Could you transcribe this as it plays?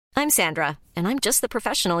I'm Sandra, and I'm just the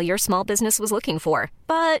professional your small business was looking for.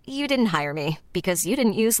 But you didn't hire me because you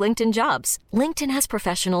didn't use LinkedIn Jobs. LinkedIn has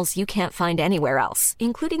professionals you can't find anywhere else,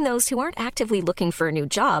 including those who aren't actively looking for a new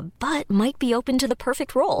job, but might be open to the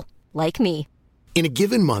perfect role, like me. In a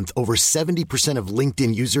given month, over 70% of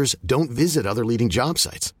LinkedIn users don't visit other leading job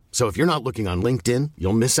sites. So if you're not looking on LinkedIn,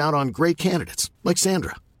 you'll miss out on great candidates like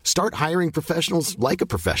Sandra. Start hiring professionals like a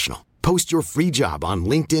professional. Post your free job on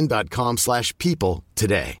linkedin.com/people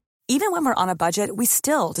today. Even when we're on a budget, we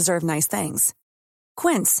still deserve nice things.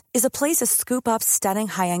 Quince is a place to scoop up stunning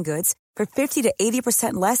high-end goods for 50 to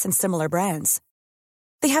 80% less than similar brands.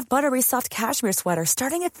 They have buttery soft cashmere sweaters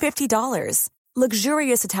starting at $50,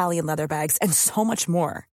 luxurious Italian leather bags, and so much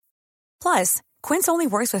more. Plus, Quince only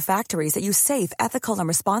works with factories that use safe, ethical, and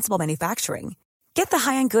responsible manufacturing. Get the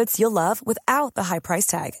high-end goods you'll love without the high price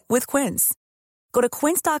tag with Quince. Go to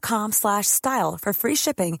quince.com/style for free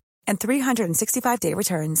shipping and 365-day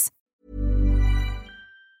returns.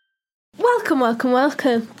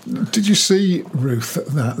 Welcome. Did you see, Ruth,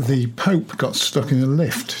 that the Pope got stuck in a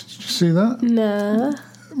lift? Did you see that? No.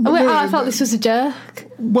 I thought this was a joke.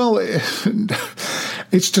 Well,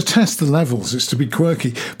 it's to test the levels. It's to be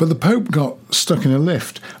quirky. But the Pope got stuck in a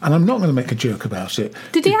lift, and I'm not going to make a joke about it.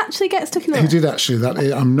 Did he actually get stuck in a lift? He did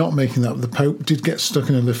actually. I'm not making that. The Pope did get stuck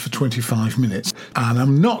in a lift for 25 minutes, and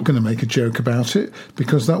I'm not going to make a joke about it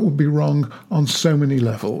because that would be wrong on so many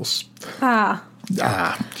levels.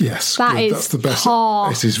 Yes. That's the best.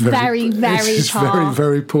 Poor. It is very, very poor. It is poor. very,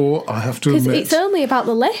 very poor, I have to admit. Because it's only about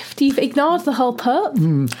the lift. You've ignored the whole Pope.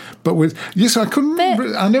 But I couldn't.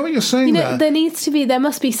 I know what you're saying there. There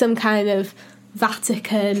must be some kind of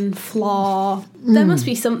Vatican flaw. There must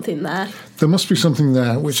be something there. There must be something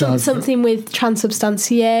there, something with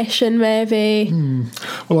transubstantiation, maybe.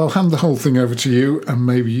 Well, I'll hand the whole thing over to you, and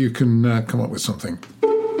maybe you can come up with something.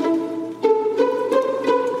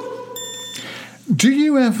 Do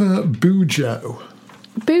you ever bujo?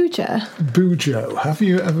 Bujo. Have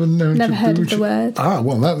you ever known Never to heard bujo? of the word.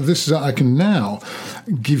 I can now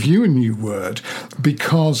give you a new word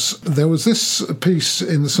because there was this piece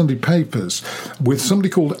in the Sunday papers with somebody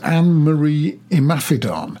called Anne-Marie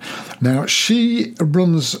Imafidon. Now, she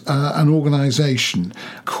runs an organisation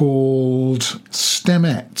called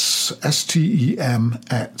STEMETS,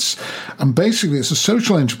 STEMETS, and basically it's a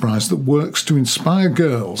social enterprise that works to inspire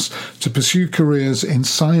girls to pursue careers in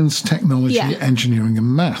science, technology, engineering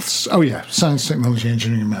and maths. Oh yeah, science, technology,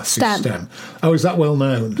 engineering and maths. STEM. Oh, is that well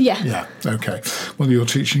known? Yeah. Yeah, okay. Well, you're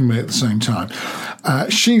teaching me at the same time.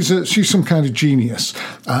 She's some kind of genius.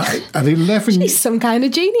 At 11, she's some kind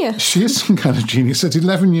of genius. She is some kind of genius. At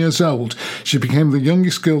 11 years old, she became the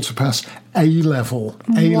youngest girl to pass A-level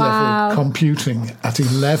computing at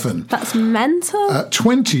 11. That's mental. At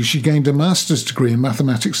 20, she gained a master's degree in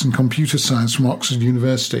mathematics and computer science from Oxford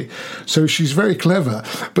University. So she's very clever,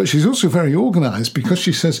 but she's also very organised because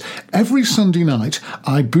she says, every Sunday night,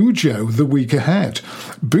 I bujo the week ahead.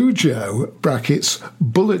 Bujo, brackets,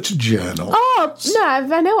 bullet journal. Oh, no,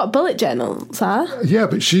 I know what bullet journals are. Yeah,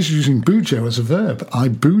 but she's using bujo as a verb. I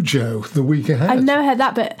bujo the week ahead. I've never heard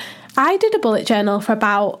that, but I did a bullet journal for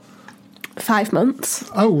about 5 months.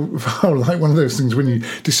 Oh, like one of those things when you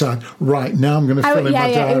decide, right, now I'm going to fill in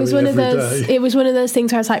my diary it was one of those. day. It was one of those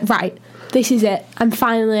things where I was like, right, this is it. I'm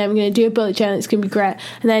going to do a bullet journal. It's going to be great.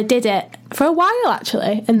 And then I did it for a while,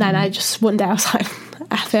 actually. And then one day I was like,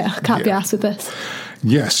 I can't be arsed with this.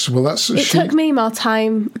 Yes, well, It took me more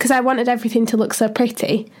time because I wanted everything to look so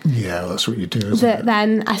pretty. Yeah, that's what you do, isn't it?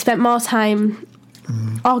 Then I spent more time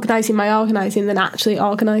organising my organising than actually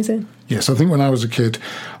organising. Yes, I think when I was a kid,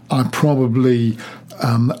 I probably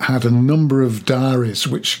had a number of diaries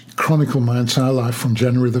which chronicle my entire life from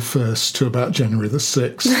January the 1st to about January the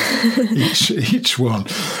 6th, each one.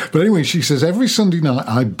 But anyway, she says, every Sunday night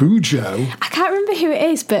I bujo. I can't remember who it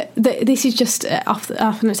is, but this is just off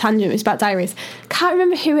on a tangent. It's about diaries. Can't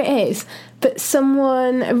remember who it is, but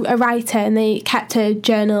someone, a writer, and they kept a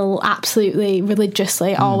journal absolutely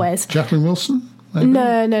religiously, always. Jacqueline Wilson? Maybe?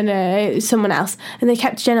 No, it was someone else. And they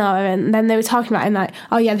kept a journal, and then they were talking about it and like,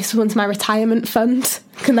 oh yeah, this one's my retirement fund.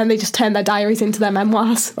 And then they just turned their diaries into their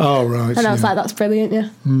memoirs. Oh, right. And I was like, that's brilliant, yeah.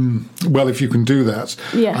 Well, if you can do that,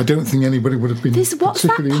 I don't think anybody would have been what's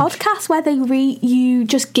that podcast where you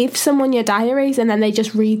just give someone your diaries and then they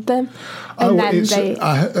just read them? And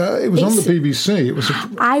it was on the BBC. It was.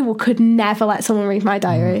 I could never let someone read my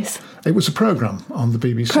diaries. It was a programme on the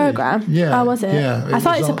BBC. Programme? Yeah. Oh, was it? Yeah. I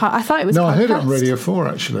thought it was. No, podcast. I heard it on Radio 4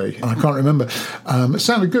 actually. I can't remember. It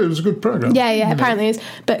sounded good. It was a good programme. Yeah. Apparently it is.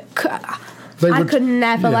 But I could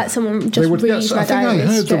never let someone just read my diary. I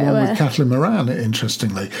heard straight the one away. with Kathleen Moran,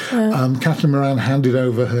 interestingly. Kathleen Moran handed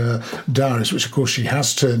over her diaries, which of course she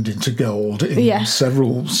has turned into gold in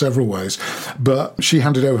several ways. But she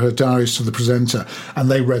handed over her diaries to the presenter,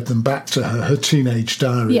 and they read them back to her teenage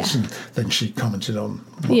diaries, and then she commented on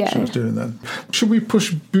what she was doing then. Should we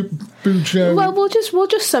push Bujo? Well, we'll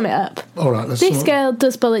just sum it up. All right, let's. This girl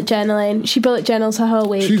does bullet journaling. She bullet journals her whole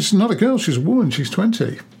week. She's not a girl. She's a woman. She's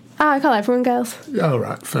 20. I call everyone girls. Oh,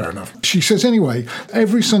 right, fair enough. She says, anyway,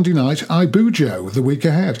 every Sunday night I bujo the week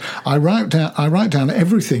ahead. I write down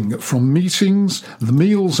everything from meetings, the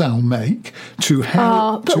meals I'll make, to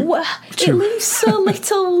hair... it leaves so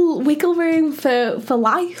little wiggle room for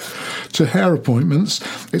life. To hair appointments.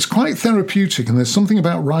 It's quite therapeutic, and there's something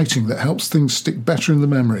about writing that helps things stick better in the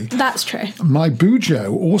memory. That's true. My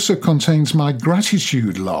bujo also contains my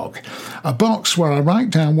gratitude log, a box where I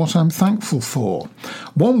write down what I'm thankful for.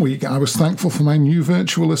 One week I was thankful for my new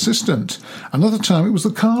virtual assistant. Another time it was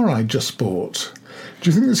the car I just bought. Do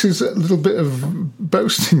you think this is a little bit of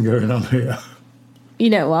boasting going on here? You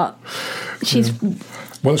know what? She's...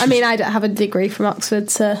 Well, I mean, I don't have a degree from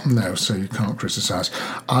Oxford, so... No, so you can't criticise.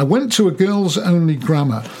 I went to a girls-only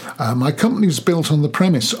grammar. My company's built on the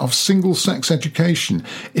premise of single-sex education.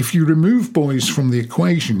 If you remove boys from the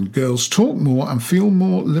equation, girls talk more and feel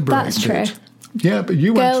more liberated. That's true. Yeah, but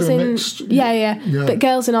you girls went to a in, mixed... Yeah. But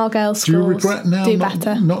girls in all-girls schools do you regret now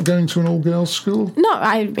better. not going to an all-girls school? No,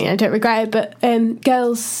 I mean, I don't regret it, but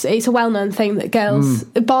girls... It's a well-known thing that girls...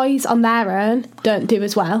 Boys on their own don't do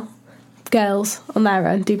as well. Girls on their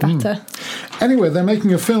own do better. Anyway, they're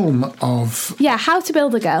making a film of... Yeah, How to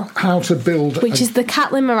Build a Girl. How to Build... Which is the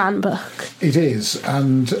Kathleen Moran book. It is,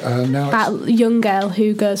 and now About a young girl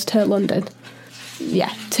who goes to London.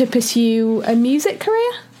 Yeah, to pursue a music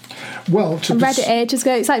career. Well, I read it ages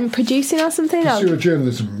ago. It's like producing or something. Pursue a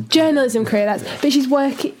journalism career. But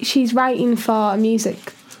she's writing for a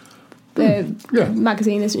music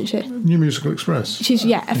magazine, isn't she? New Musical Express. She's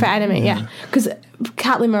for Enemy, because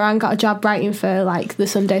Kathleen Moran got a job writing for like the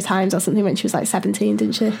Sunday Times or something when she was like 17,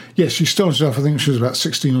 didn't she? Yes, she started off, I think she was about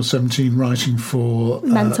 16 or 17, writing for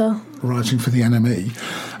writing for the NME.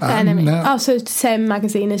 NME. So same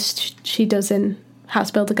magazine as she does in How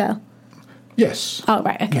to Build a Girl. Yes. Oh,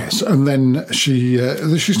 right, okay. Yes, and then she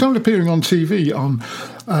started appearing on TV on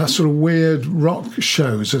sort of weird rock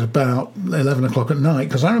shows at about 11 o'clock at night,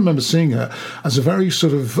 because I remember seeing her as a very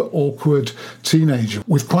sort of awkward teenager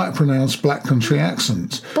with quite a pronounced black country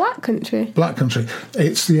accent. Black country? Black country.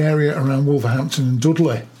 It's the area around Wolverhampton and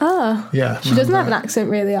Dudley. Oh. Yeah. She doesn't have an accent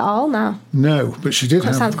really at all now. No, but she did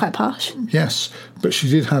have... That sounds quite posh. Yes, but she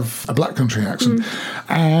did have a black country accent.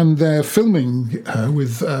 And they're filming her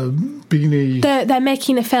with Beanie... They're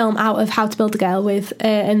making a film out of How to Build a Girl with...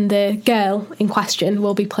 and the girl in question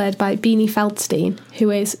will be played by Beanie Feldstein,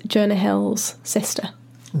 who is Jonah Hill's sister.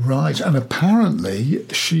 Right, and apparently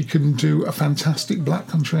she can do a fantastic black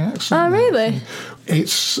country accent. Oh, really?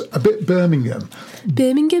 It's a bit Birmingham.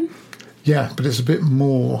 Birmingham? Yeah, but it's a bit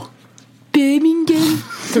more... Birmingham.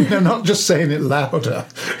 They're not just saying it louder.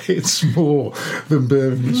 It's more than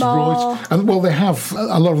Birmingham. It's more. Right. And, well, they have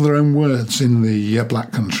a lot of their own words in the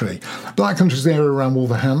Black Country. Black Country's the area around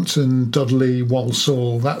Wolverhampton, Dudley,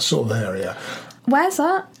 Walsall, that sort of area. Where's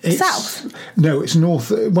that? South? No, it's north.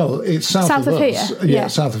 Well, it's south of us. here? Yeah,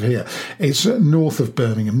 south of here. It's north of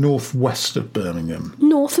Birmingham, northwest of Birmingham.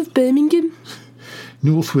 North of Birmingham?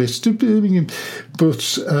 Northwest of Birmingham.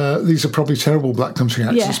 But these are probably terrible black country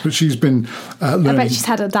accents, but she's been learning... I bet she's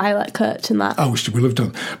had a dialect coach and that. Oh, she will have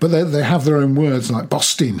done. But they have their own words, like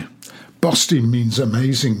Boston. Boston means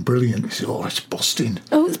amazing, brilliant. You say, oh, it's Boston.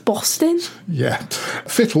 Oh, it's Boston? Yeah.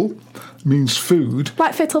 Fittle means food.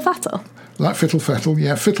 Like fiddle fattle? Like fiddle fettle,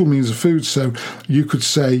 yeah. Fittle means a food, so you could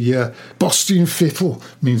say Boston Fittle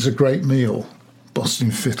means a great meal.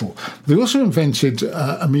 Boston Fittle. They also invented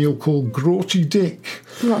a meal called Grauty Dick.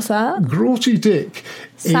 What's that? Grauty Dick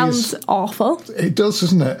sounds awful. It does,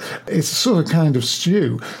 doesn't it? It's a sort of kind of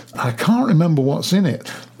stew. I can't remember what's in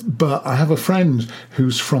it, but I have a friend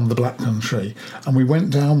who's from the Black Country, and we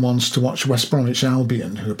went down once to watch West Bromwich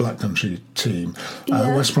Albion, who are a Black Country team,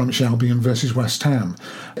 West Bromwich Albion versus West Ham.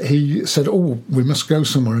 He said, oh, we must go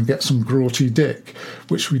somewhere and get some Grauty Dick,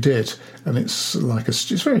 which we did, and it's like it's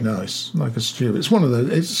very nice, like a stew. It's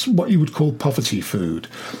it's what you would call poverty food.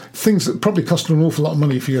 Things that probably cost an awful lot of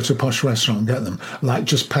money if you go to a posh restaurant and get them, like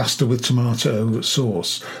just pasta with tomato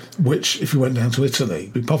sauce, which, if you went down to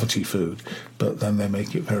Italy, would be poverty food, but then they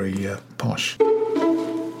make it very posh.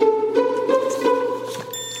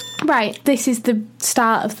 Right, this is the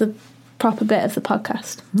start of the proper bit of the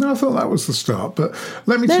podcast. No, I thought that was the start, but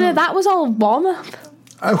let me No, that was all warm-up.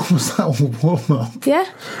 Oh, was that all warm-up? Yeah.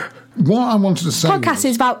 What I wanted to say Podcast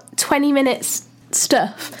is about 20 minutes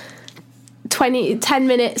stuff, 10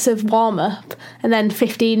 minutes of warm-up, and then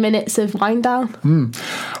 15 minutes of wind down.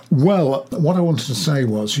 Well, what I wanted to say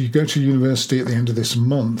was you go to university at the end of this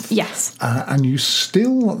month. Yes. And you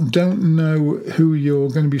still don't know who you're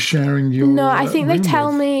going to be sharing your No, I think they room tell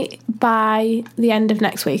with. me by the end of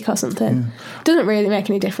next week or something. Yeah. Doesn't really make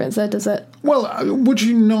any difference though, does it? Well, would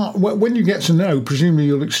you not, when you get to know, presumably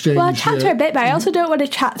you'll exchange... Well, I chat to her a bit, but I also don't want to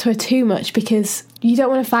chat to her too much because you don't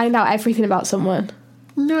want to find out everything about someone.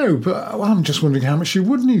 No, but I'm just wondering how much you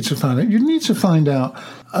would need to find out. You'd need to find out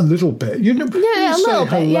a little bit. You know, Yeah, a say little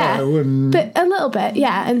bit, hello yeah. and... But a little bit,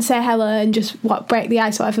 yeah, and say hello and just break the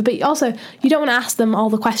ice or whatever. But also, you don't want to ask them all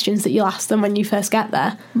the questions that you'll ask them when you first get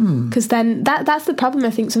there, because then that's the problem.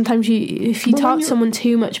 I think sometimes if you talk to someone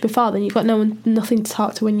too much before, then you've got nothing to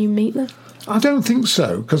talk to when you meet them. I don't think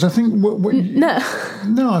so, because I think...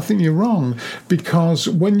 No, I think you're wrong, because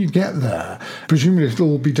when you get there, presumably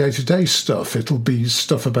it'll be day-to-day stuff. It'll be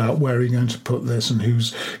stuff about where are you going to put this and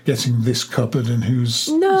who's getting this cupboard and who's...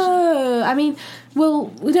 No, I mean,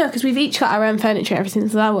 because we've each got our own furniture and everything,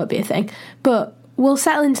 so that won't be a thing. But we'll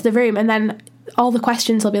settle into the room and then all the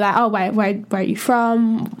questions will be like, oh, where are you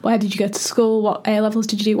from? Where did you go to school? What A-levels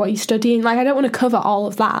did you do? What are you studying? Like, I don't want to cover all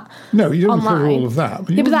of that. No, you don't want to cover online. all of that.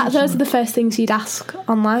 But those are the first things you'd ask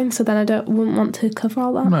online, so then wouldn't want to cover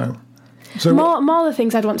all that. No. So More the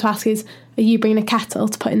things I'd want to ask is, are you bringing a kettle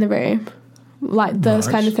to put in the room? Like those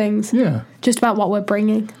Right. kind of things. Yeah. Just about what we're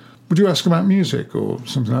bringing. Would you ask about music or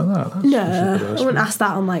something like that? That's No, a good I ask. wouldn't ask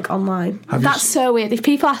that on online. Have you That's so weird. If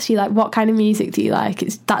people ask you like, what kind of music do you like?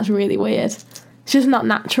 That's really weird. It's just not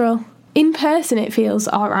natural. In person, it feels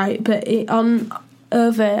all right, but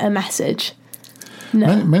over a message,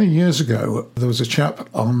 no. Many years ago, there was a chap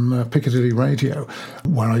on Piccadilly Radio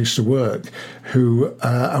where I used to work who,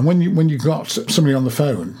 and when you got somebody on the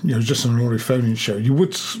phone, just on an ordinary phoning show,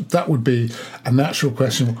 that would be a natural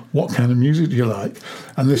question: what kind of music do you like?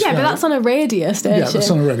 And this Yeah, but that's on a radio station. Yeah, that's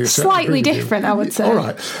on a radio station. Slightly I agree with you. different, I would say. All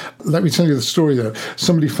right. Let me tell you the story, though.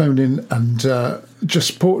 Somebody phoned in and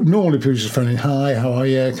normally people just phone in, hi, how are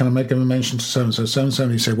you? Can I make a mention to so-and-so, so-and-so?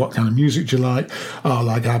 And you say, what kind of music do you like? Oh, I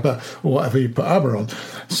like ABBA, or whatever you put ABBA on.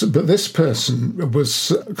 So, but this person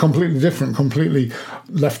was completely different, completely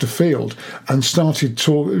left of field, and started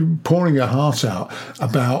pouring her heart out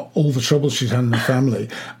about all the troubles she'd had in her family.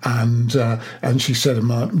 And she said,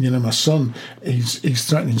 my son, he's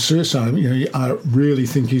threatening suicide. I really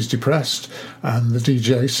think he's depressed. And the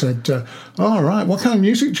DJ said, all right, what kind of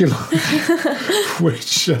music do you like?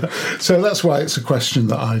 So that's why it's a question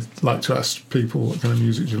that I like to ask people, what kind of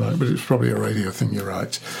music do you like? But it's probably a radio thing, you're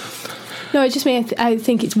right. No, it just means I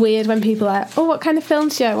think it's weird when people are like, oh, what kind of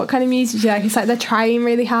films do you like? What kind of music do you like? It's like they're trying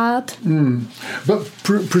really hard. But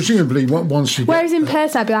presumably, once you Whereas in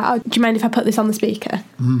person, I'd be like, oh, do you mind if I put this on the speaker?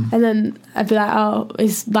 And then I'd be like, oh,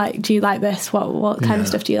 do you like this? What kind of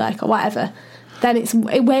stuff do you like? Or whatever. Then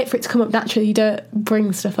wait for it to come up naturally. You don't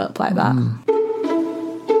bring stuff up like that.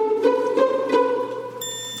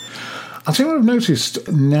 I think what I've noticed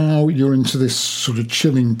now you're into this sort of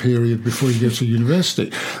chilling period before you go to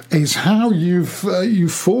university is how you've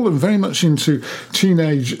fallen very much into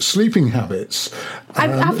teenage sleeping habits.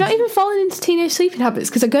 I've not even fallen into teenage sleeping habits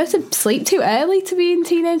because I go to sleep too early to be in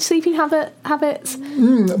teenage sleeping habits.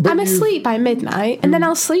 I'm asleep by midnight and then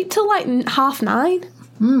I'll sleep till like 9:30.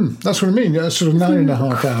 That's what I mean. Sort of 9.5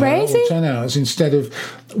 hours Crazy. or 10 hours instead of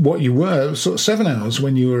what you were, sort of 7 hours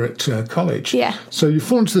when you were at college. Yeah. So you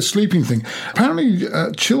fall into the sleeping thing. Apparently,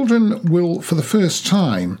 children will, for the first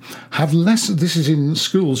time, have this is in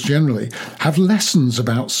schools generally, have lessons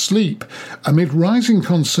about sleep amid rising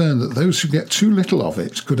concern that those who get too little of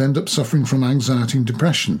it could end up suffering from anxiety and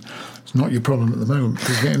depression. It's not your problem at the moment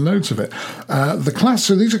because you're getting loads of it.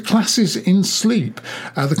 So these are classes in sleep.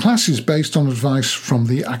 The class is based on advice from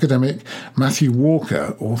the academic Matthew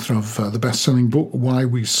Walker, author of the best-selling book Why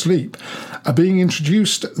We Sleep, are being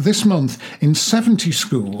introduced this month in 70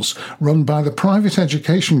 schools run by the private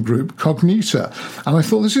education group Cognita. And I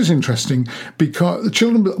thought this is interesting because the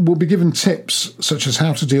children will be given tips such as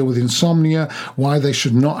how to deal with insomnia, why they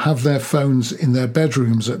should not have their phones in their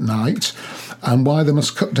bedrooms at night, and why they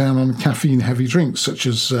must cut down on caffeine-heavy drinks such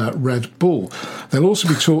as Red Bull. They'll also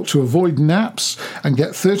be taught to avoid naps and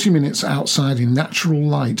get 30 minutes outside in natural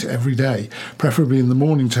light every day, preferably in the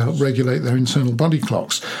morning to help regulate their internal body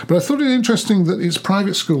clocks. But I thought it interesting that it's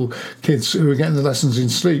private school kids who are getting the lessons in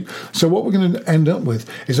sleep. So what we're going to end up with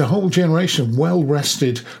is a whole generation of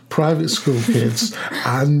well-rested private school kids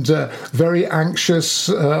and very anxious,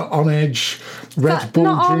 on edge, Red Bull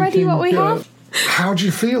not already drinking. what we have? How do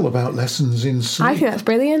you feel about lessons in sleep? I think that's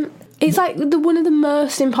brilliant. It's like one of the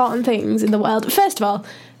most important things in the world. First of all,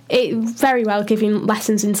 it very well giving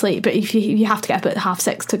lessons in sleep, but if you have to get up at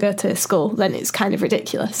 6:30 to go to school, then it's kind of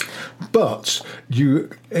ridiculous. But you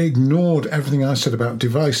ignored everything I said about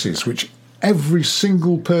devices, which every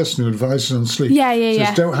single person who advises on sleep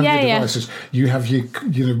says don't have your devices. You have your,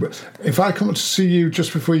 if I come to see you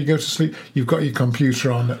just before you go to sleep, you've got your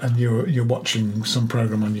computer on and you're watching some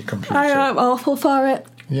program on your computer. I'm awful for it.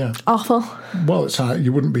 Yeah. Awful. Well, it's how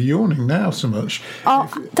you wouldn't be yawning now so much. Oh,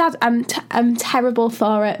 Dad, I'm terrible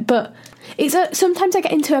for it, but it's sometimes I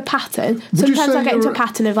get into a pattern. Sometimes I get into a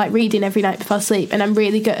pattern of like reading every night before sleep, and I'm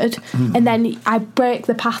really good. And then I break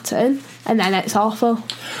the pattern, and then it's awful.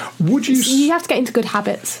 You have to get into good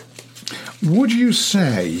habits. Would you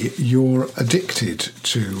say you're addicted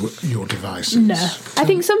to your devices? No, I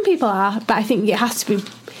think some people are, but I think it has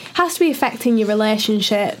to be affecting your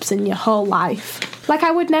relationships and your whole life. Like,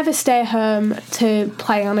 I would never stay home to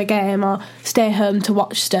play on a game or stay home to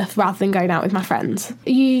watch stuff rather than going out with my friends.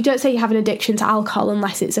 You don't say you have an addiction to alcohol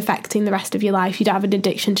unless it's affecting the rest of your life. You don't have an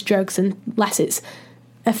addiction to drugs unless it's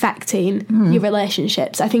affecting your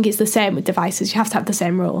relationships. I think it's the same with devices. You have to have the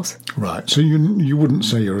same rules. Right. So you wouldn't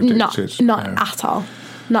say you're addicted? Not at all.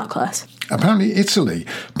 Not close. Apparently, Italy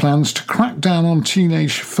plans to crack down on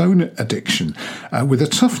teenage phone addiction with a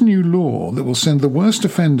tough new law that will send the worst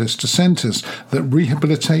offenders to centres that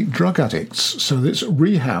rehabilitate drug addicts. So it's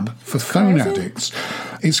rehab for phone addicts.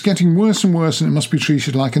 It's getting worse and worse, and it must be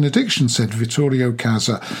treated like an addiction, said Vittorio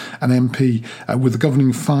Casa, an MP with the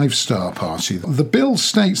governing Five Star Party. The bill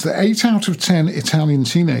states that 8 out of 10 Italian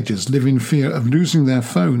teenagers live in fear of losing their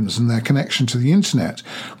phones and their connection to the internet,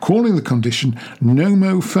 calling the condition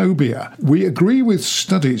nomophobia. We agree with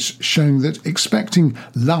studies showing that expecting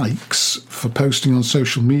likes for posting on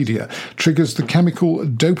social media triggers the chemical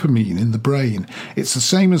dopamine in the brain. It's the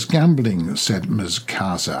same as gambling, said Ms.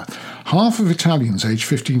 Casa. Half of Italians aged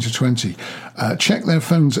 15 to 20 check their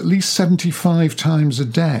phones at least 75 times a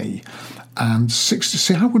day. And 60,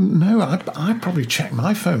 see, I wouldn't know. I'd probably check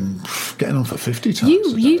my phone getting on for 50 times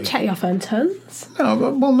a day. You check your phone tons? No,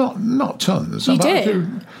 well, not tons. You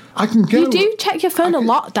do? I can go... You do check your phone a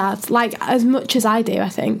lot, Dad. Like, as much as I do, I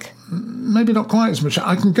think. Maybe not quite as much.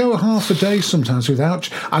 I can go half a day sometimes without...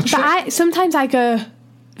 Sometimes I go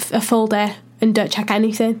a full day and don't check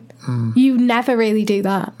anything. You never really do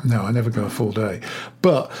that. No, I never go a full day.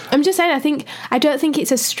 But... I'm just saying, I don't think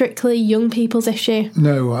it's a strictly young people's issue.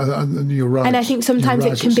 No, you're right. And I think sometimes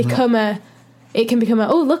it can become a,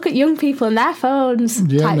 oh, look at young people and their phones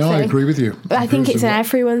Yeah, type no, thing. I agree with you. I think it's an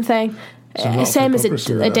everyone thing. Same as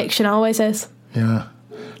addiction always is. Yeah.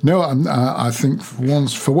 No, I think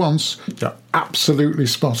for once, you're absolutely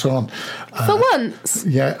spot on. For once?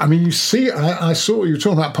 Yeah, I mean, you see, I saw, you were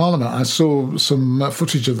talking about Parliament, I saw some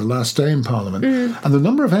footage of the last day in Parliament, and the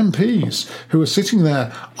number of MPs who are sitting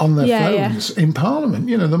there on their phones in Parliament,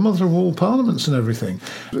 the mother of all parliaments and everything.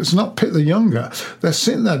 It's not Pitt the Younger. They're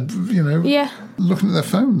sitting there, looking at their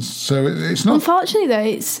phones. So it's not... Unfortunately, though,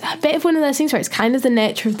 it's a bit of one of those things where it's kind of the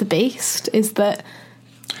nature of the beast, is that...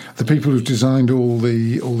 The people who've designed all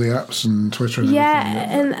the apps and Twitter and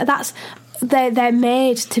everything. And that's they're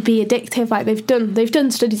made to be addictive. Like they've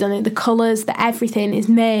done studies on it. The colours, everything is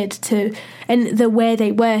made to, and the way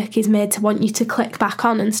they work is made to want you to click back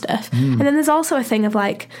on and stuff. And then there's also a thing of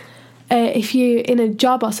like, if you're in a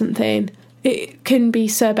job or something, it can be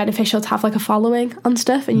so beneficial to have like a following on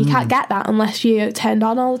stuff, and you can't get that unless you're turned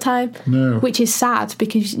on all the time. No. Which is sad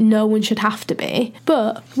because no one should have to be.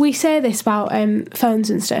 But we say this about phones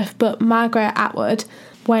and stuff, but Margaret Atwood,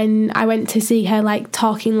 when I went to see her like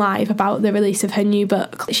talking live about the release of her new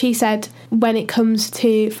book, she said when it comes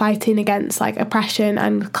to fighting against like oppression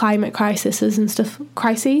and climate crises and stuff,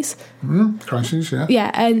 crises, yeah,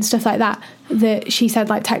 and stuff like that, that she said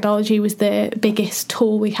like technology was the biggest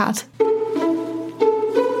tool we had.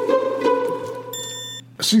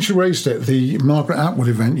 Since you raised it, the Margaret Atwood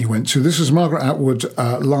event you went to, this was Margaret Atwood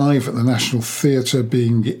live at the National Theatre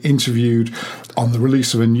being interviewed on the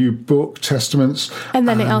release of a new book, Testaments. And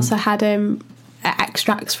then it also had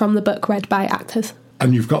extracts from the book read by actors.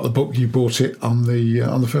 And you've got the book, you bought it on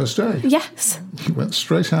the first day? Yes. You went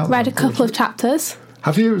straight out. Read a couple of chapters.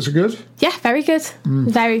 Have you? Was it good? Yeah, very good.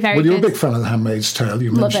 Very, very good. Well, you're a big fan of The Handmaid's Tale.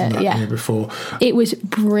 You mentioned that here before. It was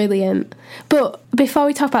brilliant. But before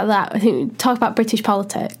we talk about that, I think we talk about British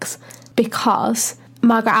politics, because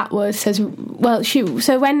Margaret Atwood says,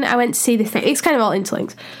 so when I went to see this thing, it's kind of all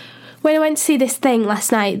interlinked. When I went to see this thing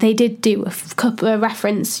last night, they did do a couple of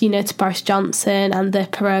reference, to Boris Johnson and the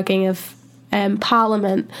proroguing of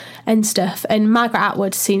Parliament and stuff. And Margaret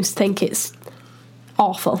Atwood seems to think it's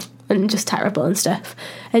awful and just terrible and stuff.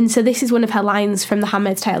 And so this is one of her lines from The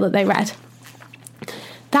Handmaid's Tale that they read.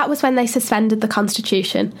 That was when they suspended the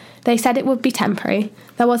Constitution. They said it would be temporary.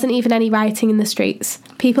 There wasn't even any rioting in the streets.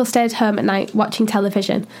 People stayed home at night watching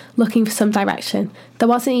television, looking for some direction. There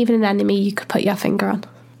wasn't even an enemy you could put your finger on.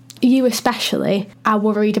 You especially are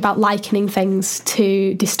worried about likening things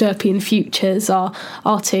to dystopian futures or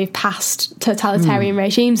to past totalitarian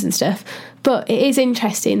regimes and stuff. But it is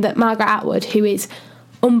interesting that Margaret Atwood, who is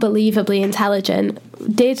unbelievably intelligent,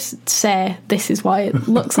 did say this is what it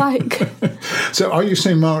looks like. So are you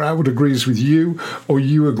saying Margaret Atwood agrees with you, or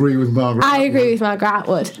you agree with Margaret Atwood? I agree with Margaret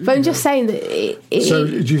Atwood, but I'm just saying that so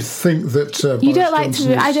do you think that you don't like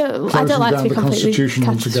to I don't like to be the completely Constitution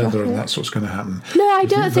altogether, and that's what's going to happen? No, I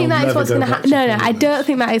don't think that is what's going to happen. No, I don't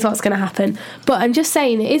think that is what's going to happen. But I'm just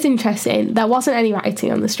saying it is interesting. There wasn't any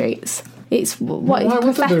rioting on the streets. It's what why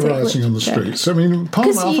would there be rioting on the streets? I mean,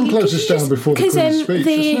 Parliament often closes down before the Queen's speech.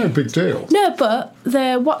 It's no big deal. No, but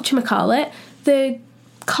the whatchamacallit, the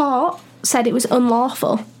court said it was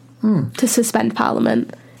unlawful to suspend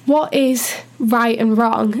Parliament. What is right and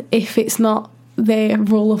wrong if it's not the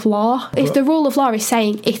rule of law? If the rule of law is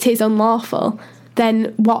saying it is unlawful,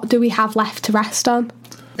 then what do we have left to rest on?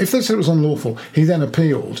 If they said it was unlawful, he then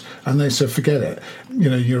appealed, and they said, forget it,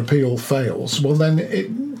 your appeal fails, well, then it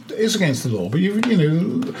is against the law. But you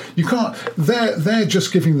can't. They're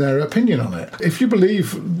just giving their opinion on it. If you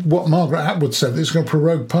believe what Margaret Atwood said, that it's going to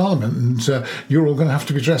prorogue Parliament, and you're all going to have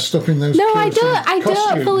to be dressed up in those. No, I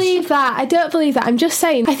don't believe that. I don't believe that. I'm just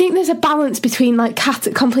saying. I think there's a balance between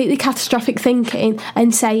completely catastrophic thinking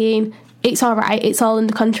and saying, it's all right, it's all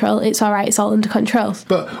under control, it's all right, it's all under control.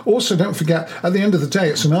 But also, don't forget, at the end of the day,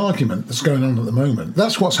 it's an argument that's going on at the moment.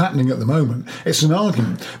 That's what's happening at the moment. It's an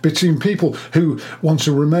argument between people who want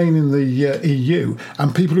to remain in the EU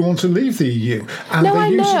and people who want to leave the EU. And they're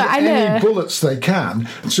using any bullets they can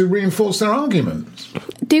to reinforce their arguments.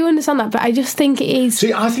 Do you understand that? But I just think it is.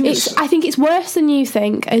 See, I think it's worse than you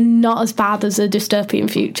think, and not as bad as a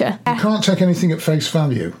dystopian future. You can't take anything at face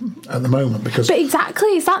value at the moment because. But exactly,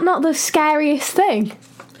 is that not the scariest thing?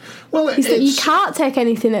 Well, is that you can't take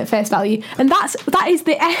anything at face value, and that is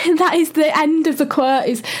the end of the quote.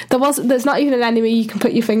 Is there's not even an enemy you can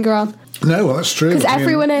put your finger on. No, well, that's true. Because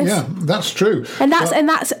everyone is. Yeah, that's true. And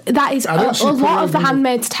that is a lot of The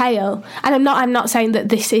Handmaid's Tale. And I'm not saying that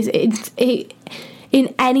this is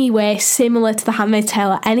in any way similar to The Handmaid's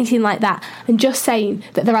Tale or anything like that. I'm just saying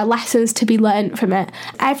that there are lessons to be learnt from it.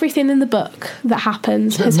 Everything in the book that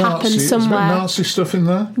happens has happened somewhere. Is there Nazi stuff in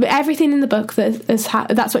there? But everything in the book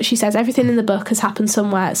that's what she says. Everything in the book has happened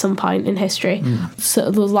somewhere at some point in history. So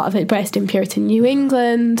there's a lot of it based in Puritan New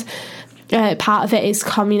England. Part of it is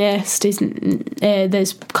communist.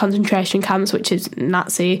 There's concentration camps, which is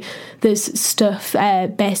Nazi. There's stuff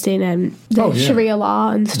based in Sharia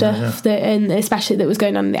law and stuff, and especially that was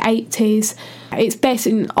going on in the 80s. It's based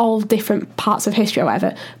in all different parts of history or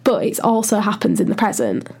whatever, but it also happens in the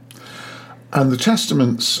present. And the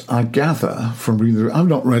Testaments, I gather from reading I've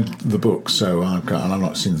not read the book, so and I've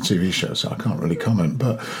not seen the TV show, so I can't really comment,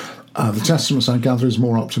 but the Testaments, I gather, is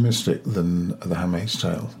more optimistic than The Handmaid's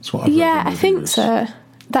Tale. That's what I've read. I think so.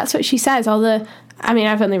 That's what she says. Although, I mean,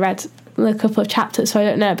 I've only read a couple of chapters, so I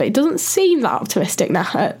don't know, but it doesn't seem that optimistic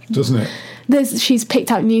now. Doesn't it? She's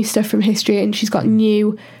picked out new stuff from history, and she's got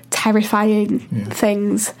new terrifying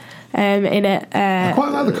things in it. I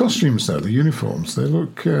quite like the costumes, though, the uniforms. They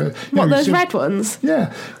look... those red ones?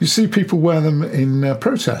 Yeah. You see people wear them in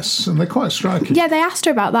protests, and they're quite striking. Yeah, they asked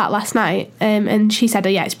her about that last night, and she said,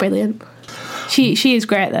 it's brilliant. She is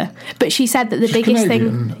great, though. But she said that the biggest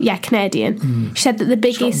Canadian. thing... Yeah, Canadian. She said that the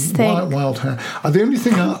biggest thing... Wild hair. The only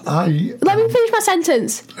thing I Let me finish my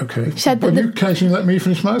sentence. Okay. She said that you occasionally let me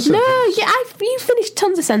finish my sentence. No, you finished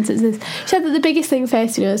tons of sentences. She said that the biggest thing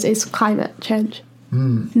facing us is climate change.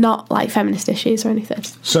 Not like feminist issues or anything.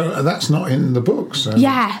 So that's not in the book, so...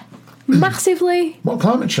 Yeah. Massively. What,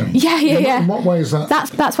 climate change? Yeah. In what way is that?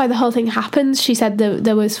 That's why the whole thing happens. She said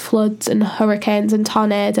there was floods and hurricanes and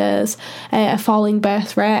tornadoes, a falling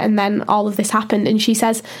birth rate, and then all of this happened. And she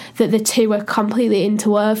says that the two are completely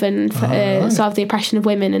interwoven. Sort of the oppression of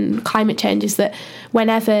women and climate change is that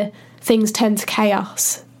whenever things turn to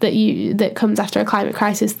chaos that comes after a climate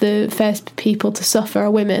crisis, the first people to suffer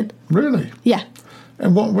are women. Really? Yeah.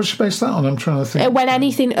 And what should base that on? I'm trying to think. When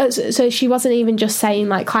anything... So she wasn't even just saying,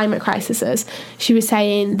 like, climate crises. She was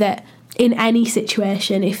saying that in any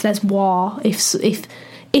situation, if there's war, if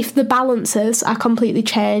the balances are completely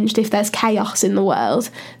changed, if there's chaos in the world,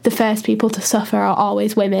 the first people to suffer are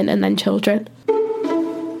always women and then children.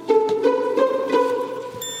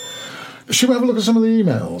 Should we have a look at some of the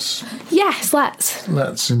emails? Yes, let's.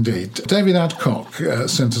 Let's indeed. David Adcock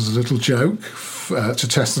sent us a little joke to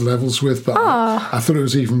test the levels with, but I thought it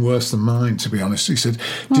was even worse than mine, to be honest. He said,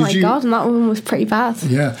 God, and that one was pretty bad.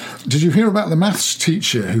 Yeah. Did you hear about the maths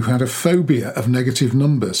teacher who had a phobia of negative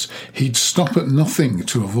numbers? He'd stop at nothing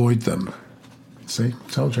to avoid them. See,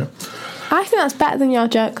 told you. I think that's better than your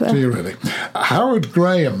joke, though. Do you really? Howard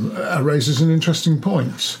Graham raises an interesting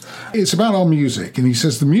point. It's about our music, and he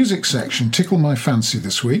says, the music section tickled my fancy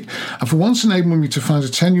this week, and for once enabled me to find a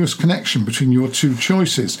tenuous connection between your two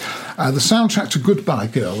choices. The soundtrack to Goodbye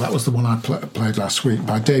Girl, that was the one I played last week,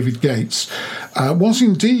 by David Gates, was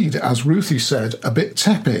indeed, as Ruthie said, a bit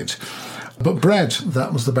tepid. But Bread,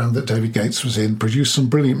 that was the band that David Gates was in, produced some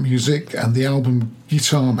brilliant music, and the album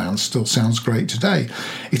Guitar Man still sounds great today.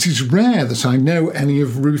 It is rare that I know any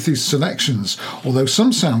of Ruthie's selections, although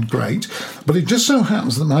some sound great, but it just so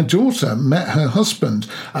happens that my daughter met her husband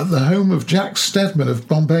at the home of Jack Steadman of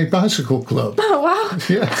Bombay Bicycle Club. Oh, wow.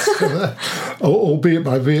 Yes, albeit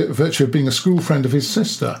by virtue of being a school friend of his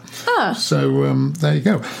sister. Oh. So there you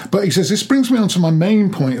go. But he says, this brings me on to my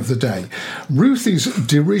main point of the day. Ruthie's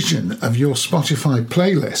derision of your Spotify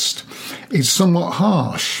playlist is somewhat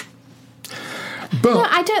harsh. But no,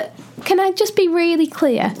 I don't. Can I just be really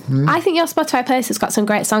clear? I think your Spotify playlist has got some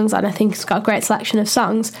great songs on. I think it's got a great selection of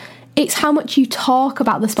songs. It's how much you talk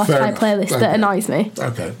about the Spotify playlist that annoys me.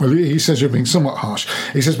 Okay. Well, he says you're being somewhat harsh.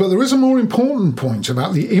 He says, but there is a more important point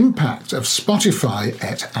about the impact of Spotify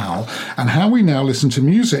et al. And how we now listen to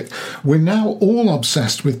music. We're now all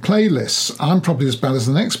obsessed with playlists. I'm probably as bad as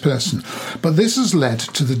the next person. But this has led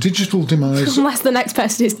to the digital demise... Unless the next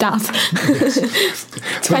person is Dad.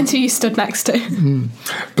 Depends who you stood next to.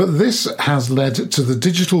 But this has led to the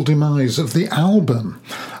digital demise of the album.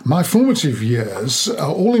 My formative years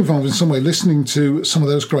are all involved in some way listening to some of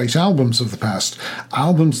those great albums of the past,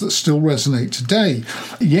 albums that still resonate today.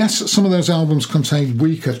 Yes, some of those albums contain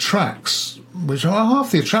weaker tracks, which are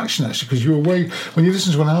half the attraction, actually, because when you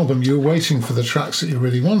listen to an album, you were waiting for the tracks that you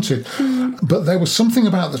really wanted. But there was something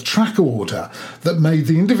about the track order that made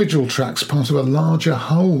the individual tracks part of a larger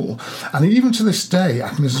whole. And even to this day, I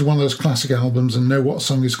can listen to one of those classic albums and know what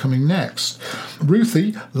song is coming next.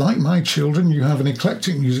 Ruthie, like my children, you have an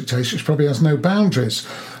eclectic music taste which probably has no boundaries.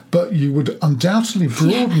 But you would undoubtedly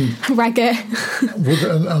broaden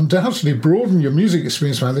your music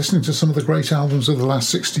experience by listening to some of the great albums of the last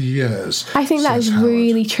 60 years. I think that is Howard.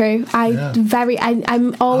 Really true.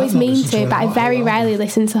 I'm always mean to, but I very rarely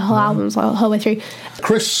listen to whole albums the whole way through.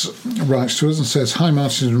 Chris writes to us and says, "Hi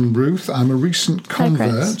Martin and Ruth, I'm a recent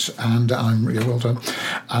convert, and well done.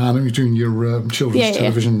 And I'm doing your children's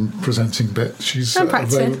television presenting bit. She's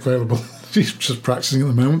available." She's just practicing at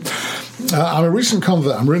the moment. I'm a recent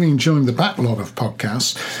convert. I'm really enjoying the backlog of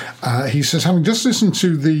podcasts. He says, having just listened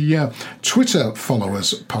to the Twitter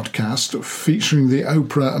Followers podcast featuring the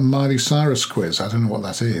Oprah and Miley Cyrus quiz. I don't know what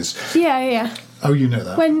that is. Yeah. Oh, you know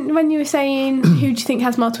that. When you were saying, who do you think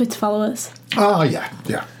has more Twitter followers? Oh, yeah.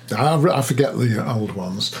 I forget the old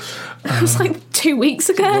ones. It was like 2 weeks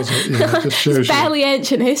ago. Was it? Yeah, it just shows it's barely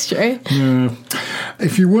ancient history. Yeah.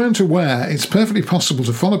 If you weren't aware, it's perfectly possible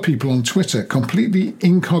to follow people on Twitter completely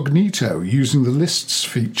incognito using the lists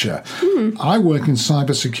feature. I work in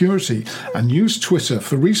cybersecurity and use Twitter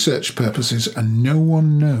for research purposes, and no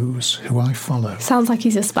one knows who I follow. Sounds like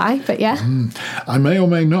he's a spy, but yeah. I may or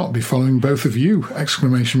may not be following both of you! !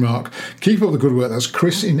 Keep up the good work. That's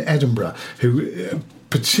Chris in Edinburgh, who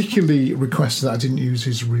particularly requested that I didn't use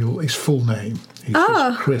his full name. He's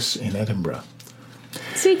just Chris in Edinburgh.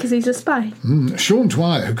 See, because he's a spy. Sean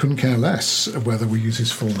Dwyer, who couldn't care less whether we use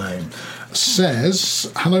his full name,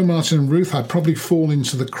 says, hello Martin and Ruth, I probably fall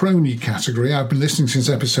into the crony category. I've been listening since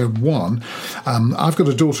episode 1. I've got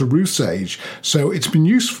a daughter Ruth's age, so it's been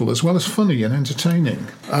useful as well as funny and entertaining.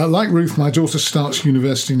 Like Ruth, my daughter starts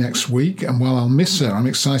university next week, and while I'll miss her, I'm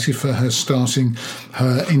excited for her starting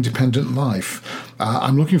her independent life.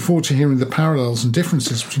 I'm looking forward to hearing the parallels and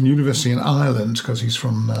differences between university in Ireland, because he's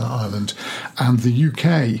from Ireland, and the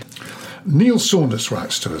UK. Neil Saunders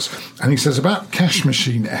writes to us, and he says about cash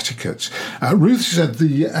machine etiquette. Ruth said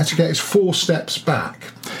the etiquette is 4 steps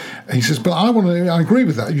back. He says, but I agree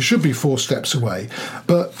with that. You should be 4 steps away.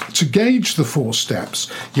 But to gauge the 4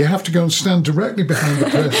 steps, you have to go and stand directly behind the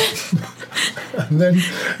person. And then,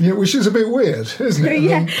 which is a bit weird, isn't it? And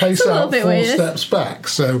then pace out 4 steps back.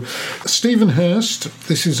 So, Stephen Hurst,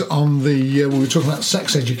 this is on we were talking about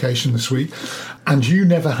sex education this week, and you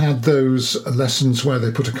never had those lessons where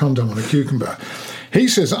they put a condom on a cucumber. He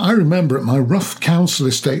says, I remember at my Rough Council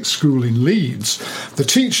Estate school in Leeds, the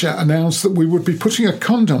teacher announced that we would be putting a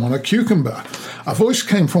condom on a cucumber. A voice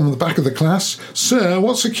came from the back of the class, Sir,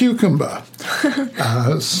 what's a cucumber?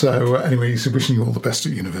 So anyway, he's wishing you all the best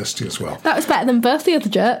at university as well. That was better than both the other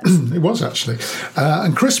jerks. It was, actually.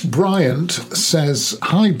 And Chris Bryant says,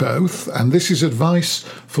 hi both, and this is advice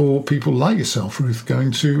for people like yourself, Ruth,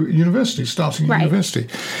 going to university, starting at university.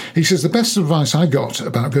 He says, the best advice I got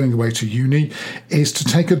about going away to uni is to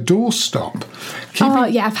take a doorstop.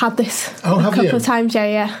 Yeah, I've had this a couple of times,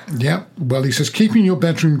 yeah. Yeah, well, he says, keeping your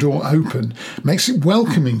bedroom door open makes it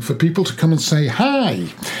welcoming for people to come and say hi.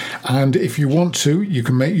 And if you want to, you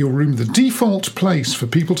can make your room the default place for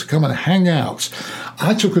people to come and hang out.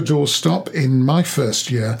 I took a doorstop in my first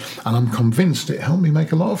year, and I'm convinced it helped me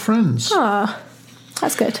make a lot of friends. Ah,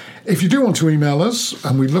 that's good. If you do want to email us,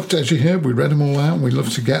 and we'd love to, as you hear, we read them all out and we'd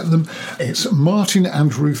love to get them, it's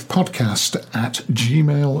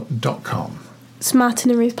martinandruthpodcast@gmail.com. It's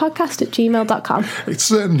martinandruthpodcast@gmail.com. It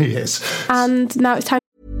certainly is. And now it's time.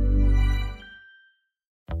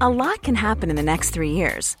 A lot can happen in the next 3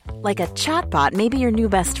 years. Like a chatbot may be your new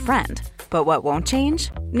best friend. But what won't change?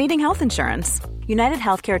 Needing health insurance. United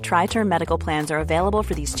Healthcare Tri-Term Medical Plans are available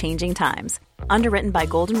for these changing times. Underwritten by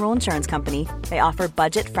Golden Rule Insurance Company, they offer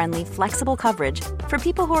budget-friendly, flexible coverage for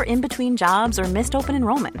people who are in between jobs or missed open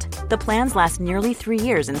enrollment. The plans last nearly 3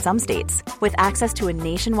 years in some states, with access to a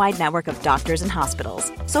nationwide network of doctors and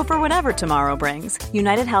hospitals. So for whatever tomorrow brings,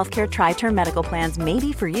 United Healthcare Tri-Term Medical Plans may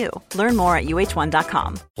be for you. Learn more at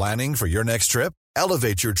uh1.com. Planning for your next trip?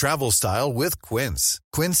 Elevate your travel style with Quince.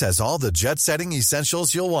 Quince has all the jet-setting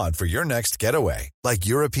essentials you'll want for your next getaway, like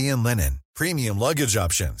European linen, premium luggage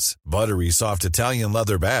options, buttery soft Italian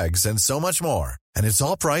leather bags, and so much more. And it's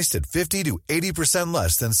all priced at 50 to 80%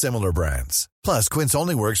 less than similar brands. Plus, Quince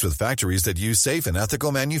only works with factories that use safe and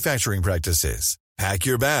ethical manufacturing practices. Pack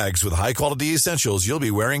your bags with high-quality essentials you'll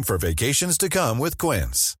be wearing for vacations to come with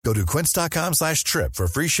Quince. Go to quince.com/trip for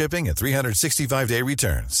free shipping and 365-day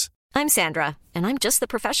returns. I'm Sandra, and I'm just the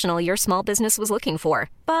professional your small business was looking for.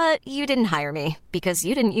 But you didn't hire me because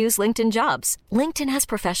you didn't use LinkedIn Jobs. LinkedIn has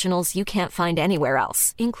professionals you can't find anywhere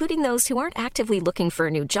else, including those who aren't actively looking for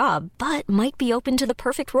a new job, but might be open to the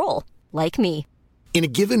perfect role, like me. In a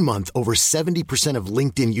given month, over 70% of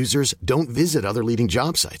LinkedIn users don't visit other leading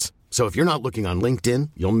job sites. So if you're not looking on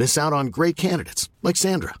LinkedIn, you'll miss out on great candidates like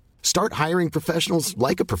Sandra. Start hiring professionals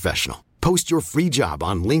like a professional. Post your free job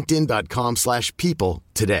on linkedin.com/people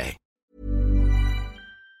today.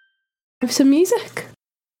 Have some music.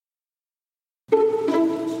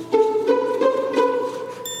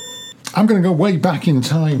 I'm going to go way back in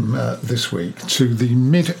time this week to the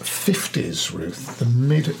mid-50s, Ruth. The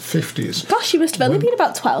mid-50s. Gosh, you must have only been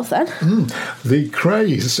about 12 then. The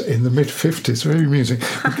craze in the mid-50s, very amusing.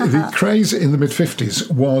 The craze in the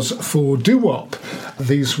mid-50s was for doo-wop.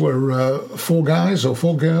 These were 4 guys or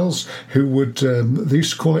 4 girls who would, they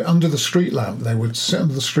used to call it under the street lamp. They would sit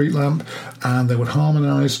under the street lamp and they would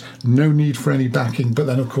harmonise, no need for any backing. But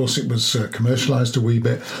then, of course, it was commercialised a wee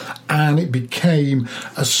bit and it became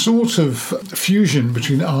a sort of fusion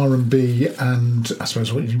between R&B and, I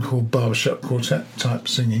suppose, what you can call barbershop quartet type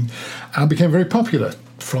singing, and became very popular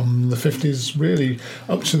from the 50s really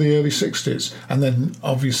up to the early 60s. And then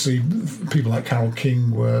obviously people like Carole King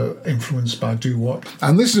were influenced by doo-wop.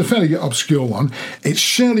 And this is a fairly obscure one. It's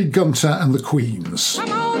Shirley Gunter and the Queens.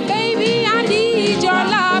 Come on, baby, I need your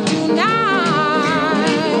love tonight.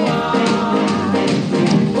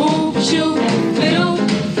 Ooh, shoot, fiddle,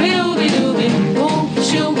 fiddle, fiddle, ooh,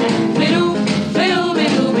 shoot, fiddle, fiddle,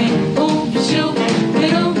 fiddle, ooh, shoot,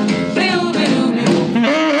 fiddle, fiddle, fiddle,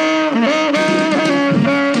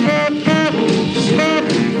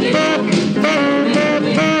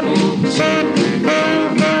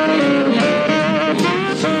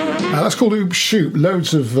 That's called Oop Shoot.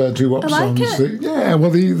 Loads of doo-wop songs. It. Yeah,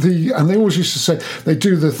 well, and they always used to say, they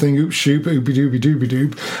do the thing, Oop Shoot, oopie doopie doopie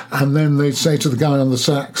doop, and then they'd say to the guy on the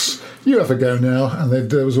sax, you have a go now, and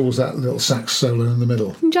there was always that little sax solo in the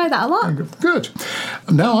middle. Enjoy that a lot. Good.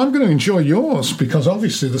 Now I'm going to enjoy yours, because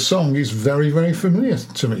obviously the song is very, very familiar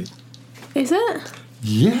to me. Is it?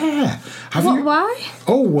 Yeah. Why?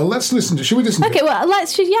 Oh, well, let's listen to it. Should we listen to it? Okay, well,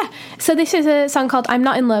 let's just, yeah. So this is a song called I'm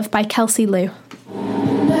Not in Love by Kelsey Lou.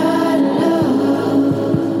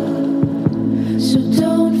 so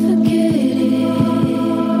don't forget it.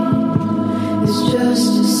 It's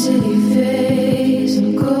just a silly phase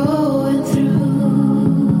I'm going through.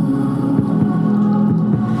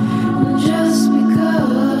 Just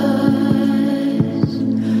because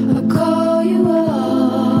I call you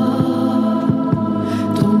up,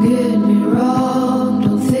 don't get me wrong,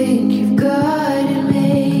 don't think you've got it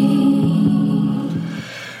made.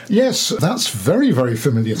 Yes, that's very, very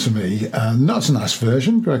familiar to me. That's a nice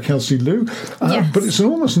version by Kelsey Lou. Yes. But it's an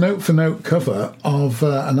almost note-for-note cover of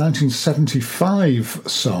a 1975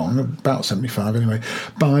 song, about 75 anyway,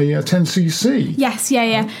 by 10cc. Yes,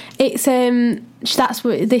 yeah. It's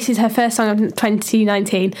this is her first song of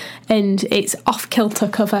 2019, and it's off-kilter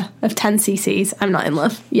cover of 10cc's I'm Not in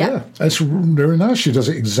Love. Yeah, It's very nice. She does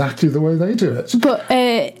it exactly the way they do it. But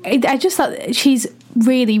I just thought she's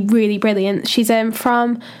really, really brilliant. She's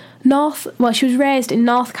from she was raised in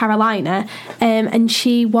North Carolina, and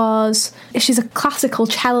she's a classical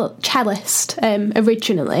cellist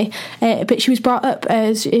originally, but she was brought up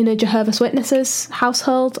as in a Jehovah's Witnesses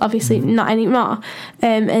household, obviously not anymore,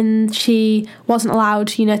 and she wasn't allowed,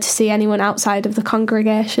 to see anyone outside of the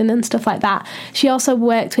congregation and stuff like that. She also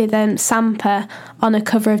worked with Sampa on a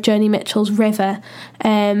cover of Joni Mitchell's River,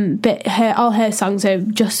 but all her songs are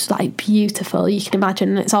just like beautiful, you can imagine,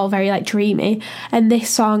 and it's all very like dreamy. And this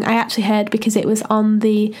song I actually heard because it was on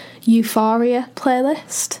the Euphoria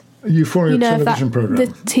playlist. Euphoria television programme. The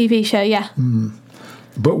TV show, yeah.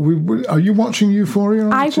 But are you watching Euphoria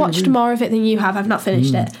on I've TV? watched more of it than you have. I've not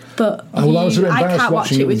finished it. But I was a bit embarrassed can't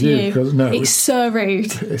watch watching it with you. It's so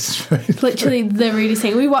rude. It's literally the rudest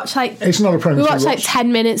thing. We watched it's not a premise. We watched like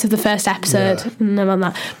 10 minutes of the first episode and I'm on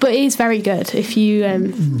that. But it is very good if you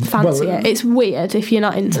fancy it. It's weird if you're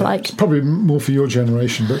not into it's probably more for your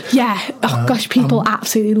generation, but people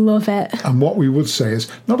absolutely love it. And what we would say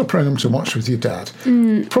is not a program to watch with your dad.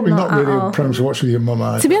 Probably not really a program to watch with your mum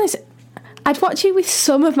either. To be honest, I'd watch it with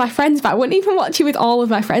some of my friends, but I wouldn't even watch it with all of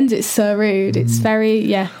my friends. It's so rude. It's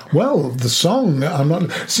very, Well, the song, I'm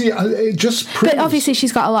not... See, it just proves... But obviously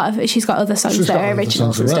she's got other songs that are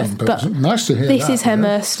originals and stuff. But nice to hear this is her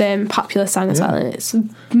most popular song as well, and it's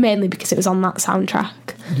mainly because it was on that soundtrack.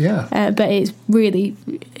 Yeah. But it's really...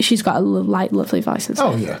 She's got a lovely voice and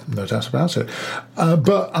stuff. Oh, yeah, no doubt about it.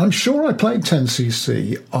 But I'm sure I played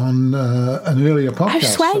 10cc on an earlier podcast. I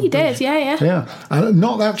swear you did, yeah. Yeah,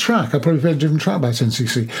 not that track. I probably played a different track by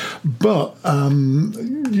 10cc. But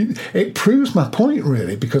it proves my point,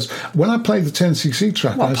 really, because when I played the 10cc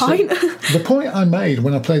track... The point I made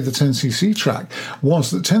when I played the 10cc track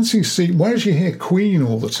was that 10cc, whereas you hear Queen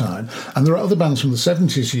all the time, and there are other bands from the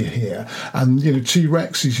 70s you hear, and,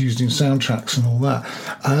 T-Rex is used in soundtracks and all that,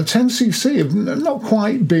 10cc have not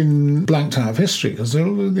quite been blanked out of history, because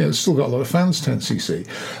they've still got a lot of fans, 10cc,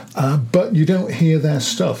 but you don't hear their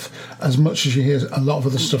stuff as much as you hear a lot of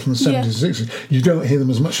other stuff from the 70s and 60s. You don't hear them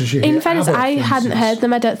as much as you hear In fairness, I hadn't heard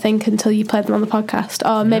them, I don't think, until you played them on the podcast,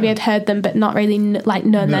 or maybe I'd heard them but not really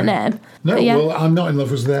known their name. No, well, I'm Not in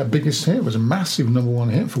Love was their biggest hit. It was a massive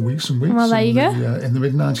 #1 hit for weeks and weeks. Well, there you go. In the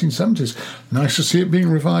mid-1970s. Nice to see it being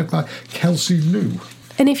revived by Kelsey Lou.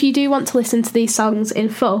 And if you do want to listen to these songs in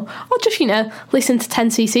full, or just, listen to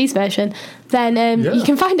 10cc's version, then you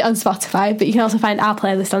can find it on Spotify, but you can also find our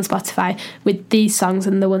playlist on Spotify with these songs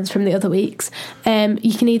and the ones from the other weeks.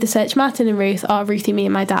 You can either search Martin and Ruth or Ruthie, Me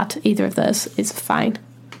and My Dad. Either of those is fine.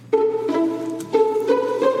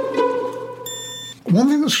 One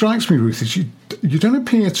thing that strikes me, Ruth, is you don't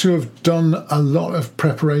appear to have done a lot of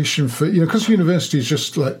preparation for, because university is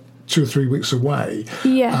just like 2 or 3 weeks away.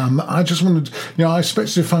 Yeah. I just wanted, I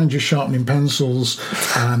expected to find you sharpening pencils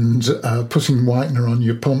and putting whitener on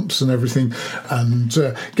your pumps and everything, and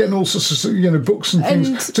getting all sorts of, books and things.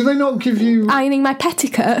 And do they not give you... Ironing my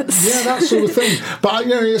petticoats. Yeah, that sort of thing. But,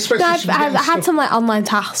 especially... I've had some, online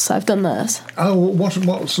tasks. I've done those. Oh, what sort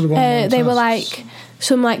of online They tasks? were,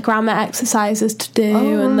 some grammar exercises to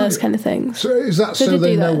do and those kind of things. So is that so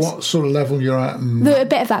they know what sort of level you're at? And... A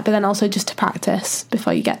bit of that, but then also just to practice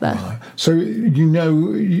before you get there. Right. So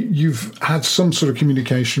you've had some sort of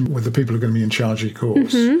communication with the people who are going to be in charge of your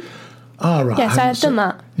course. Mm-hmm. Ah, right. Yes, I've done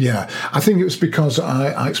that. Yeah, I think it was because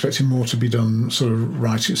I expected more to be done sort of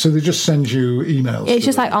writing. So they just send you emails. It's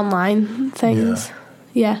just like online things.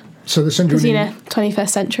 Yeah. So they send you... Because, 21st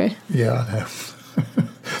century. Yeah, I know.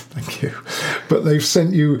 Thank you. But they've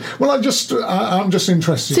sent you... Well, I'm just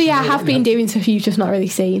interested. So, I have been doing stuff you've just not really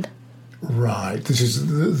seen. Right. This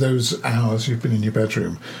is those hours you've been in your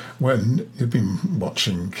bedroom when you've been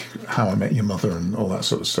watching How I Met Your Mother and all that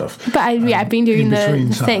sort of stuff. But I've been doing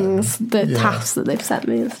the things, the tasks that they've sent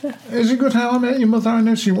me and stuff. Is it good, How I Met Your Mother? I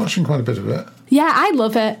noticed you're watching quite a bit of it. Yeah, I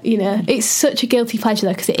love it, It's such a guilty pleasure,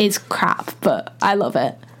 though, because it is crap, but I love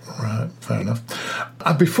it. Right, fair enough.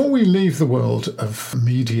 Before we leave the world of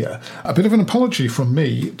media, a bit of an apology from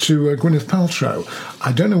me to Gwyneth Paltrow.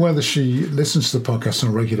 I don't know whether she listens to the podcast on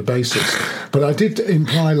a regular basis, but I did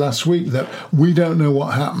imply last week that we don't know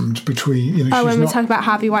what happened between... when we talk about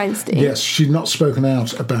Harvey Weinstein. Yes, she'd not spoken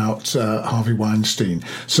out about Harvey Weinstein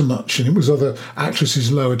so much, and it was other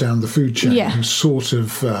actresses lower down the food chain who sort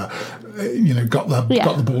of... got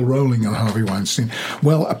the ball rolling on Harvey Weinstein.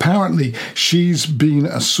 Well, apparently she's been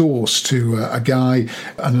a source to an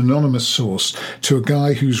anonymous source, to a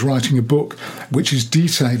guy who's writing a book which is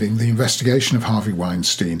detailing the investigation of Harvey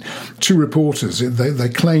Weinstein. Two reporters, they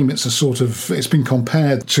claim it's been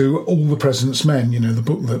compared to All the President's Men, the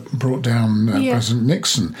book that brought down President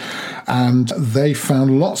Nixon. And they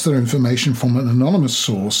found lots of their information from an anonymous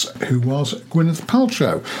source who was Gwyneth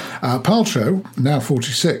Paltrow. Paltrow, now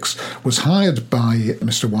 46, was hired by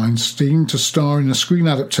Mr. Weinstein to star in a screen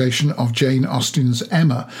adaptation of Jane Austen's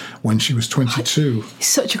Emma when she was 22. It's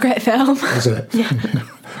such a great film. Is it? Yeah.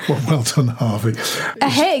 Well done, Harvey. I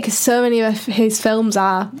hate it because so many of his films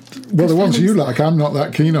are... Well, the ones you like, I'm not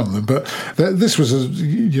that keen on them, but this was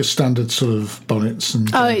your standard sort of bonnets and...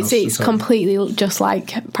 it's completely just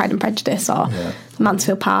like Pride and Prejudice or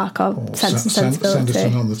Mansfield Park or Sense and Sensibility.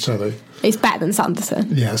 Sanderson on the telly. It's better than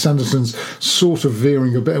Sanderson. Yeah, Sanderson's sort of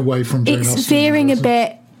veering a bit away from Jane Austen. It's veering a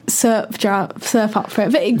bit soap opera,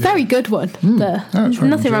 but a very good one.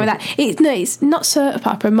 Nothing wrong with that. It's not soap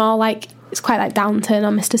opera, more like... It's quite like Downton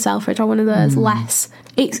or Mr. Selfridge or one of those less...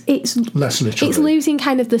 It's less literary. It's losing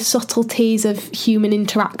kind of the subtleties of human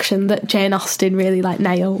interaction that Jane Austen really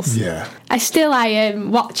nails. Yeah. I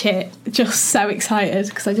watch it just so excited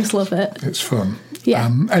because I just love it. It's fun.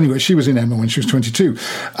 Yeah. Anyway, she was in Emma when she was 22.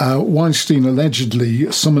 Weinstein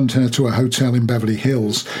allegedly summoned her to a hotel in Beverly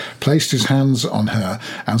Hills, placed his hands on her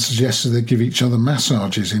and suggested they give each other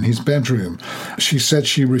massages in his bedroom. She said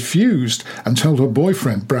she refused and told her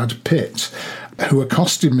boyfriend, Brad Pitt, who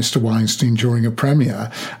accosted Mr. Weinstein during a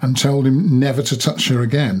premiere and told him never to touch her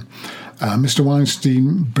again. Mr.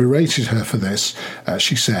 Weinstein berated her for this,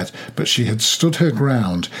 she said, but she had stood her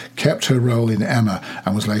ground, kept her role in Emma,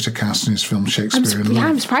 and was later cast in his film Shakespeare in Love.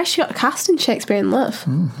 I'm surprised she got cast in Shakespeare in Love.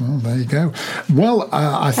 Well, there you go. Well,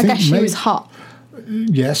 I think... I guess she was hot.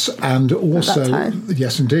 Yes, and also...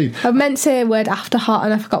 Yes, indeed. I meant to say a word after hot,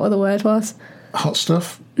 and I forgot what the word was. Hot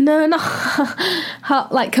stuff? No, not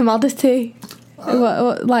hot, like commodity.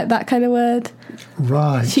 Like that kind of word.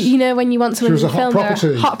 Right. When you want someone in the film,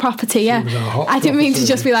 hot property, yeah. I didn't mean to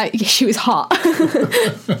just be like, she was hot.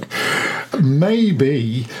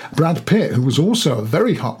 Maybe Brad Pitt, who was also a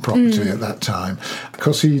very hot property at that time,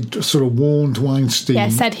 because he sort of warned Weinstein. Yeah,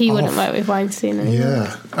 said he wouldn't work with Weinstein anymore.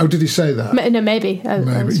 Yeah. Oh, did he say that? No, maybe.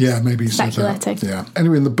 Maybe he said speculating. that. Yeah.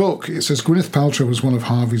 Anyway, in the book, it says Gwyneth Paltrow was one of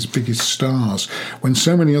Harvey's biggest stars when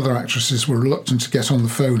so many other actresses were reluctant to get on the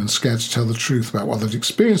phone and scared to tell the truth about what they'd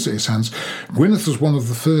experienced at his hands. Gwyneth was one of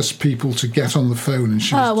the first people to get on the phone, and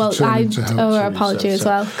she was determined to help. I owe her an apology as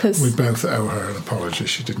well, because we both owe her an apology.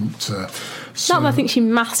 She didn't. Not that I think she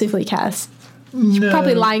massively cares. She's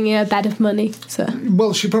probably lying in a bed of money. So.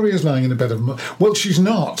 Well, she probably is lying in a bed of money. Well, she's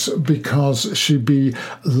not, because she'd be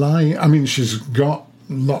lying. I mean, she's got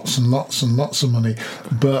lots and lots and lots of money,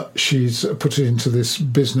 but she's put it into this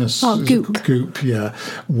business goop, yeah,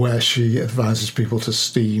 where she advises people to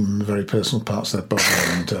steam very personal parts of their body,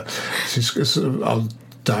 and she's sort of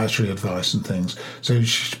dietary advice and things. So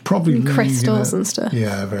she's probably crystals and stuff.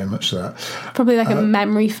 Yeah, very much that. Probably like a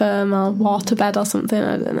memory foam or waterbed or something.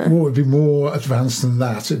 I don't know. Well, it would be more advanced than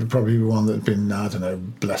that. It would probably be one that had been, I don't know,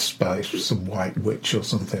 blessed by some white witch or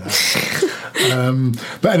something.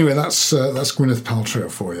 But anyway, that's Gwyneth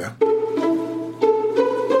Paltrow for you.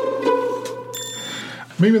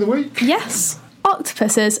 Meme of the week? Yes.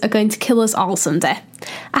 Octopuses are going to kill us all someday.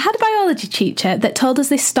 I had a biology teacher that told us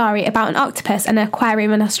this story about an octopus and an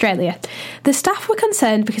aquarium in Australia. The staff were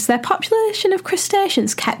concerned because their population of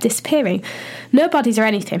crustaceans kept disappearing. No bodies or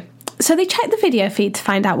anything. So they checked the video feed to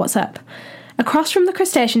find out what's up. Across from the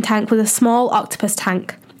crustacean tank was a small octopus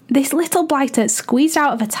tank. This little blighter squeezed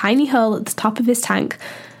out of a tiny hole at the top of his tank,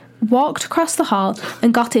 walked across the hall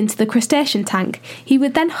and got into the crustacean tank. He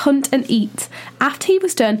would then hunt and eat. After he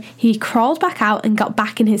was done, he crawled back out and got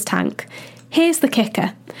back in his tank. Here's the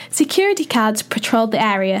kicker. Security guards patrolled the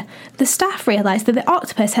area. The staff realised that the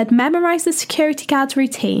octopus had memorised the security guard's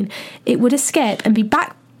routine. It would escape and be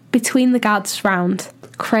back between the guards' round.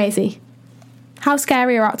 Crazy. How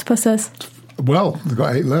scary are octopuses? Well, they've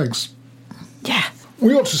got 8 legs. Yeah.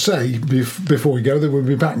 We ought to say, before we go, that we'll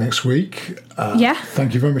be back next week.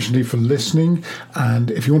 Thank you very much indeed for listening.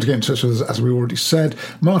 And if you want to get in touch with us, as we already said,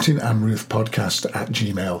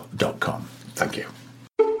 martinandruthpodcast@gmail.com. Thank you.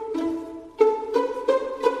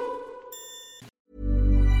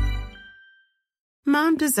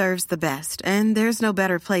 Mom deserves the best, and there's no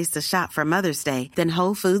better place to shop for Mother's Day than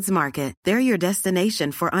Whole Foods Market. They're your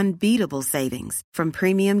destination for unbeatable savings, from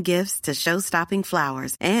premium gifts to show-stopping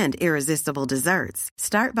flowers and irresistible desserts.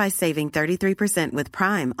 Start by saving 33% with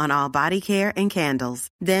Prime on all body care and candles.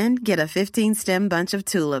 Then get a 15-stem bunch of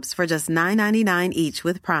tulips for just $9.99 each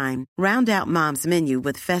with Prime. Round out Mom's menu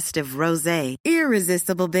with festive rosé,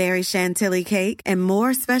 irresistible berry chantilly cake, and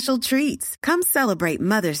more special treats. Come celebrate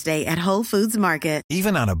Mother's Day at Whole Foods Market.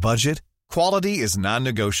 Even on a budget, quality is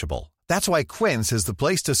non-negotiable. That's why Quince is the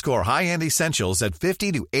place to score high-end essentials at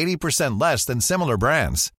 50 to 80% less than similar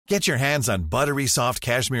brands. Get your hands on buttery soft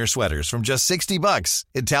cashmere sweaters from just $60,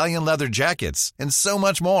 Italian leather jackets, and so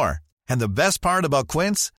much more. And the best part about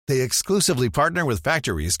Quince, they exclusively partner with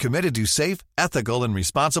factories committed to safe, ethical, and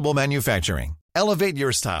responsible manufacturing. Elevate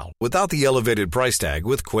your style without the elevated price tag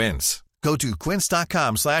with Quince. Go to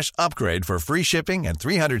quince.com/upgrade for free shipping and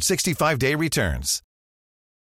 365-day returns.